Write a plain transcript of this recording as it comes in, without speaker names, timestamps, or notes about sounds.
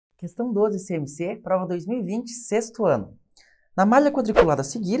Questão 12, CMC, prova 2020, sexto ano. Na malha quadriculada a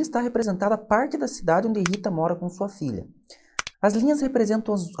seguir está representada a parte da cidade onde Rita mora com sua filha. As linhas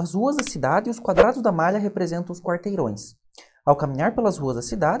representam as ruas da cidade e os quadrados da malha representam os quarteirões. Ao caminhar pelas ruas da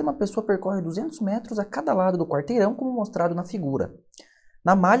cidade, uma pessoa percorre 200 metros a cada lado do quarteirão, como mostrado na figura.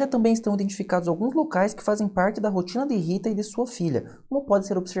 Na malha também estão identificados alguns locais que fazem parte da rotina de Rita e de sua filha, como pode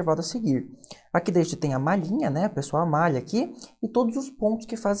ser observado a seguir. Aqui deste tem a malhinha, né, pessoal, a malha aqui, e todos os pontos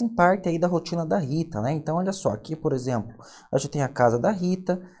que fazem parte aí da rotina da Rita, né? Então, olha só, aqui, por exemplo, a gente tem a casa da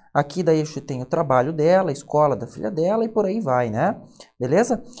Rita, aqui daí a gente tem o trabalho dela, a escola da filha dela e por aí vai, né?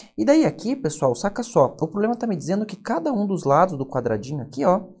 Beleza? E daí aqui, pessoal, saca só, o problema tá me dizendo que cada um dos lados do quadradinho aqui,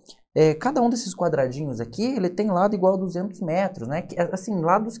 ó, cada um desses quadradinhos aqui, ele tem lado igual a 200 metros, né? Assim,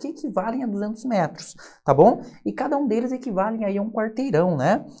 lados que equivalem a 200 metros, tá bom? E cada um deles equivale aí a um quarteirão,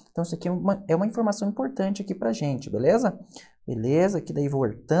 né? Então, isso aqui é uma informação importante aqui pra gente, beleza? Beleza, aqui daí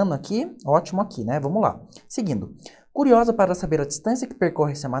voltando aqui, ótimo aqui, né? Vamos lá. Seguindo. Curiosa para saber a distância que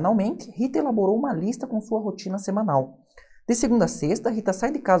percorre semanalmente, Rita elaborou uma lista com sua rotina semanal. De segunda a sexta, Rita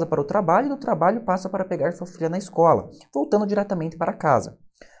sai de casa para o trabalho e do trabalho passa para pegar sua filha na escola, voltando diretamente para casa.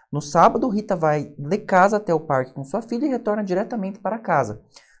 No sábado, Rita vai de casa até o parque com sua filha e retorna diretamente para casa.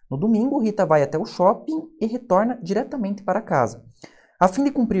 No domingo, Rita vai até o shopping e retorna diretamente para casa. A fim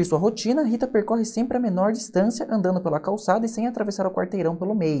de cumprir sua rotina, Rita percorre sempre a menor distância, andando pela calçada e sem atravessar o quarteirão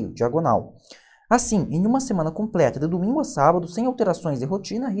pelo meio, diagonal. Assim, em uma semana completa, de domingo a sábado, sem alterações de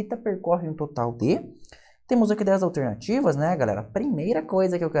rotina, Rita percorre um total de... Temos aqui 10 alternativas, né, galera? A primeira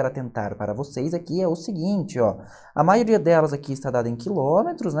coisa que eu quero atentar para vocês aqui é o seguinte, ó. A maioria delas aqui está dada em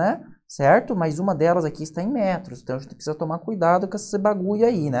quilômetros, né? Certo? Mas uma delas aqui está em metros. Então, a gente precisa tomar cuidado com esse bagulho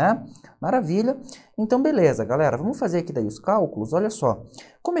aí, né? Maravilha. Então, beleza, galera. Vamos fazer aqui daí os cálculos. Olha só.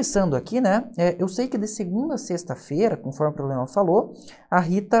 Começando aqui, né? Eu sei que de segunda a sexta-feira, conforme o problema falou, a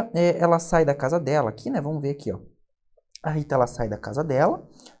Rita, ela sai da casa dela aqui, né? Vamos ver aqui, ó. A Rita, ela sai da casa dela,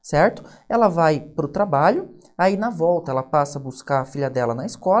 certo? Ela vai para o trabalho, aí na volta ela passa a buscar a filha dela na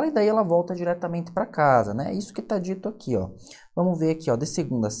escola e daí ela volta diretamente para casa, né? Isso que está dito aqui, ó. Vamos ver aqui, ó, de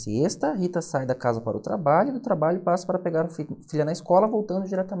segunda a sexta, a Rita sai da casa para o trabalho e do trabalho passa para pegar a filha na escola, voltando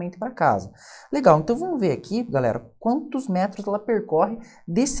diretamente para casa. Legal, então vamos ver aqui, galera, quantos metros ela percorre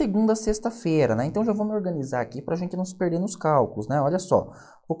de segunda a sexta-feira, né? Então já vou me organizar aqui para a gente não se perder nos cálculos, né? Olha só,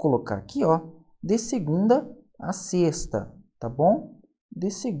 vou colocar aqui, ó, de segunda a sexta, tá bom?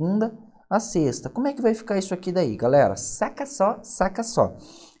 De segunda a sexta. Como é que vai ficar isso aqui daí, galera? Saca só, saca só.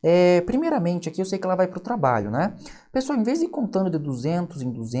 Primeiramente, aqui eu sei que ela vai para o trabalho, né? Pessoal, em vez de ir contando de 200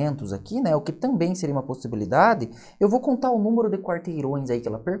 em 200 aqui, né? O que também seria uma possibilidade, eu vou contar o número de quarteirões aí que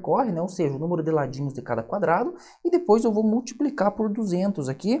ela percorre, né? Ou seja, o número de ladinhos de cada quadrado. E depois eu vou multiplicar por 200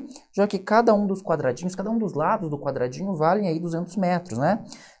 aqui, já que cada um dos quadradinhos, cada um dos lados do quadradinho valem aí 200 metros, né?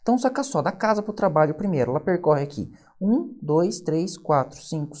 Então, saca só, da casa para o trabalho primeiro, ela percorre aqui 1, 2, 3, 4,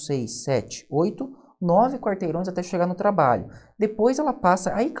 5, 6, 7, 8, 9 quarteirões até chegar no trabalho. Depois ela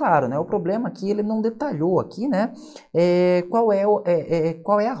passa, aí claro, né, o problema aqui, ele não detalhou aqui, né, qual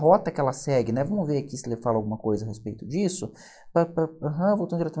é a rota que ela segue, né, vamos ver aqui se ele fala alguma coisa a respeito disso.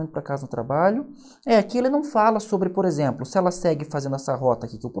 Voltando diretamente para casa no trabalho. Aqui ele não fala sobre, por exemplo, se ela segue fazendo essa rota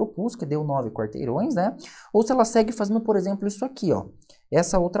aqui que eu propus, que deu 9 quarteirões, né, ou se ela segue fazendo, por exemplo, isso aqui, ó.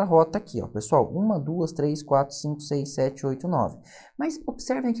 Essa outra rota aqui, ó, pessoal, 1, 2, 3, 4, 5, 6, 7, 8, 9. Mas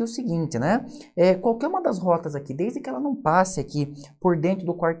observem aqui o seguinte, né? Qualquer uma das rotas aqui, desde que ela não passe aqui por dentro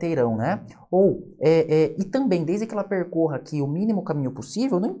do quarteirão, né? E também, desde que ela percorra aqui o mínimo caminho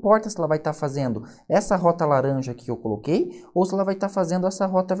possível, não importa se ela vai estar fazendo essa rota laranja que eu coloquei, ou se ela vai estar fazendo essa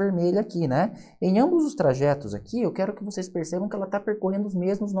rota vermelha aqui, né? Em ambos os trajetos aqui, eu quero que vocês percebam que ela está percorrendo os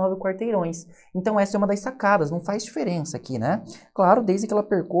mesmos 9 quarteirões. Então, essa é uma das sacadas, não faz diferença aqui, né? Claro, desde que ela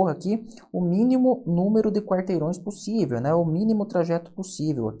percorra aqui o mínimo número de quarteirões possível, né? O mínimo trajeto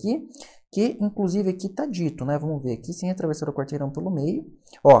possível aqui, que inclusive aqui está dito, né? Vamos ver aqui, sem atravessar o quarteirão pelo meio.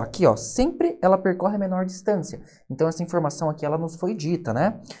 Ó, aqui, ó, sempre ela percorre a menor distância. Então, essa informação aqui, ela nos foi dita,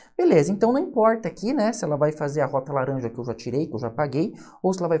 né? Beleza, então não importa aqui, né? Se ela vai fazer a rota laranja que eu já tirei, que eu já apaguei,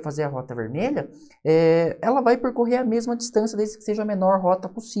 ou se ela vai fazer a rota vermelha, ela vai percorrer a mesma distância, desde que seja a menor rota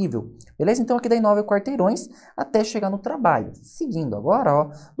possível. Beleza? Então, aqui daí 9 quarteirões até chegar no trabalho. Seguindo agora, ó,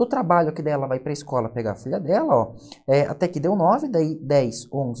 do trabalho aqui dela, ela vai para a escola pegar a filha dela, ó, até que deu 9, daí 10,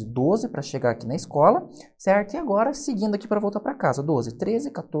 11, 12, para chegar aqui na escola, certo? E agora, seguindo aqui para voltar para casa, 12, 13,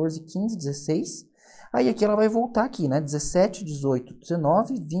 14, 15, 16. Aí aqui ela vai voltar aqui, né? 17, 18,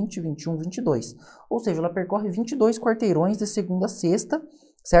 19, 20, 21, 22. Ou seja, ela percorre 22 quarteirões de segunda a sexta,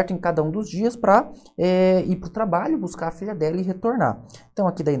 certo? Em cada um dos dias para ir para o trabalho, buscar a filha dela e retornar. Então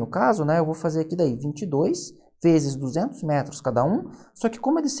aqui daí no caso, né? Eu vou fazer aqui daí 22 vezes 200 metros cada um, só que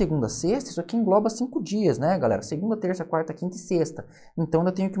como é de segunda a sexta, isso aqui engloba 5 dias, né, galera? Segunda, terça, quarta, quinta e sexta. Então,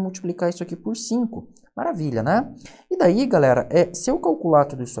 eu tenho que multiplicar isso aqui por 5. Maravilha, né? E daí, galera, se eu calcular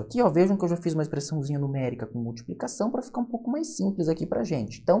tudo isso aqui, ó, vejam que eu já fiz uma expressãozinha numérica com multiplicação para ficar um pouco mais simples aqui pra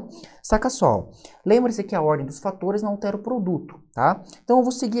gente. Então, saca só. Lembre-se que a ordem dos fatores não altera o produto, tá? Então, eu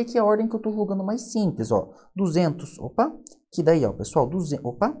vou seguir aqui a ordem que eu tô julgando mais simples, ó. 200, opa, que daí, ó, pessoal, 200,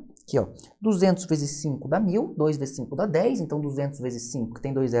 opa, aqui, ó, 200 vezes 5 dá 1.000, 2 vezes 5 dá 10, então 200 vezes 5, que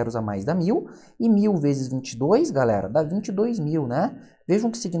tem 2 zeros a mais, dá 1.000, e 1.000 vezes 22, galera, dá 22.000, né?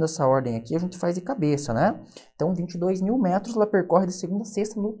 Vejam que seguindo essa ordem aqui, a gente faz de cabeça, né? Então, 22.000 metros ela percorre de segunda a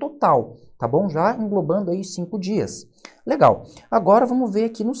sexta no total, tá bom? Já englobando aí 5 dias. Legal. Agora, vamos ver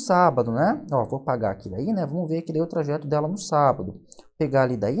aqui no sábado, né? Ó, vou apagar aqui daí, né? Vamos ver aqui daí o trajeto dela no sábado. Pegar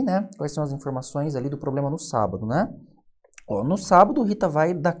ali daí, né? Quais são as informações ali do problema no sábado, né? Ó, no sábado, Rita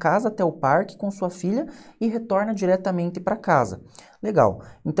vai da casa até o parque com sua filha e retorna diretamente para casa. Legal.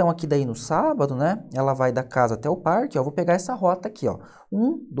 Então, aqui daí no sábado, né, ela vai da casa até o parque, ó, vou pegar essa rota aqui, ó.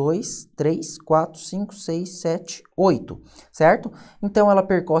 1, 2, 3, 4, 5, 6, 7, 8, certo? Então, ela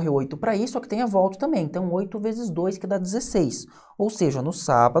percorre 8 para ir, só que tem a volta também. Então, 8 vezes 2, que dá 16. Ou seja, no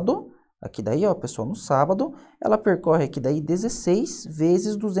sábado... Aqui daí, ó, pessoal, no sábado, ela percorre aqui daí 16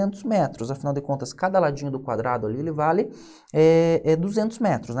 vezes 200 metros. Afinal de contas, cada ladinho do quadrado ali, ele vale 200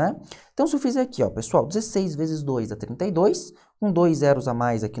 metros, né? Então, se eu fizer aqui, ó, pessoal, 16 vezes 2 dá 32, com 2 zeros a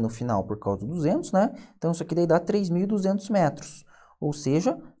mais aqui no final por causa do 200, né? Então, isso aqui daí dá 3.200 metros. Ou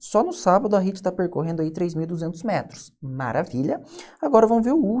seja, só no sábado a Rita está percorrendo aí 3.200 metros. Maravilha! Agora, vamos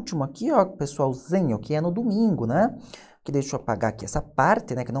ver o último aqui, ó, pessoalzinho, que é no domingo, né? Que deixa eu apagar aqui essa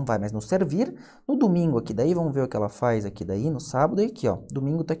parte, né, que não vai mais nos servir. No domingo aqui daí, vamos ver o que ela faz aqui daí, no sábado e aqui, ó.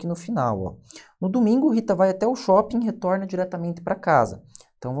 Domingo tá aqui no final, ó. No domingo, Rita vai até o shopping e retorna diretamente para casa.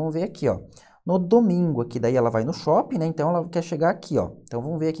 Então, vamos ver aqui, ó. No domingo aqui daí, ela vai no shopping, né, então ela quer chegar aqui, ó. Então,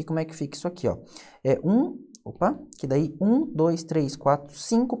 vamos ver aqui como é que fica isso aqui, ó. Que daí 1, 2, 3, 4,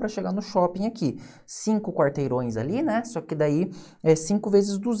 5 para chegar no shopping aqui. 5 quarteirões ali, né? Só que daí é 5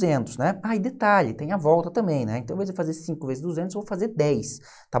 vezes 200, né? Ah, e detalhe, tem a volta também, né? Então, ao invés de fazer 5 vezes 200, eu vou fazer 10,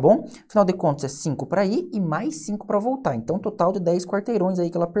 tá bom? Afinal de contas, é 5 para ir e mais 5 para voltar. Então, total de 10 quarteirões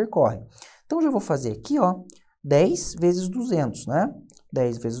aí que ela percorre. Então, já vou fazer aqui, ó, 10 vezes 200, né?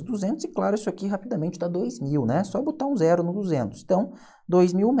 10 vezes 200, e claro, isso aqui rapidamente dá 2.000, né? Só botar um zero no 200. Então,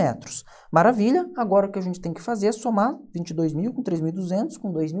 2.000 metros. Maravilha! Agora o que a gente tem que fazer é somar 22.000 com 3.200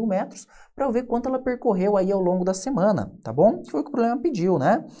 com 2.000 metros para eu ver quanto ela percorreu aí ao longo da semana, tá bom? Que foi o que o problema pediu,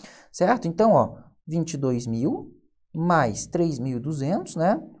 né? Certo? Então, ó, 22.000 mais 3.200,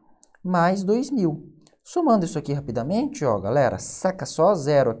 né? Mais 2.000. Somando isso aqui rapidamente, ó, galera, saca só,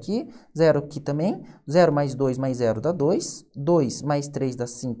 0 aqui também, 0 mais 2 mais 0 dá 2, 2 mais 3 dá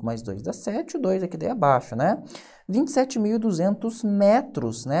 5, mais 2 dá 7, o 2 aqui daí abaixo, né? 27.200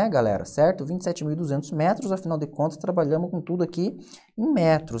 metros, né, galera, certo? 27.200 metros, afinal de contas, trabalhamos com tudo aqui em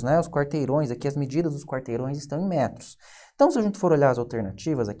metros, né? Os quarteirões aqui, as medidas dos quarteirões estão em metros. Então, se a gente for olhar as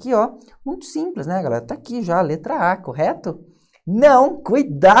alternativas aqui, ó, muito simples, né, galera? Tá aqui já a letra A, correto? Não,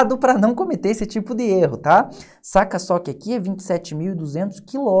 cuidado para não cometer esse tipo de erro, tá? Saca só que aqui é 27.200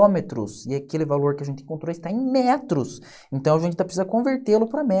 quilômetros e aquele valor que a gente encontrou está em metros. Então, a gente precisa convertê-lo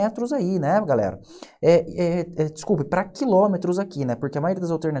para metros aí, né, galera? Desculpe, para quilômetros aqui, né? Porque a maioria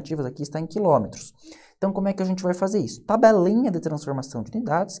das alternativas aqui está em quilômetros. Então, como é que a gente vai fazer isso? Tabelinha de transformação de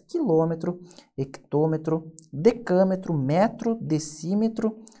unidades, quilômetro, hectômetro, decâmetro, metro,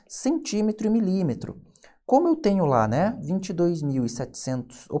 decímetro, centímetro e milímetro. Como eu tenho lá, né,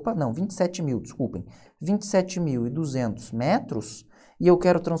 27.200 metros, e eu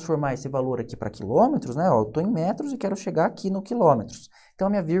quero transformar esse valor aqui para quilômetros, né, ó, eu estou em metros e quero chegar aqui no quilômetros. Então, a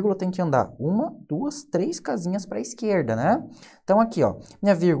minha vírgula tem que andar 1, 2, 3 casinhas para a esquerda, né? Então, aqui, ó,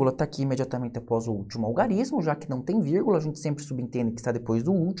 minha vírgula está aqui imediatamente após o último algarismo, já que não tem vírgula, a gente sempre subentende que está depois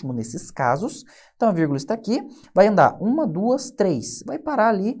do último nesses casos. Então, a vírgula está aqui, vai andar 1, 2, 3, vai parar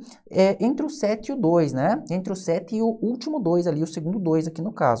ali entre o 7 e o 2, né? Entre o 7 e o último 2 ali, o segundo 2 aqui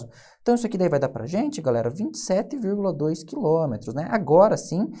no caso. Então, isso aqui daí vai dar pra gente, galera, 27,2 quilômetros, né? Agora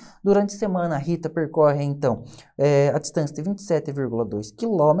sim, durante a semana, a Rita percorre, então, a distância de 27,2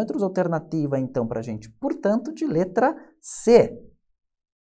 quilômetros, alternativa, então, pra gente, portanto, de letra C.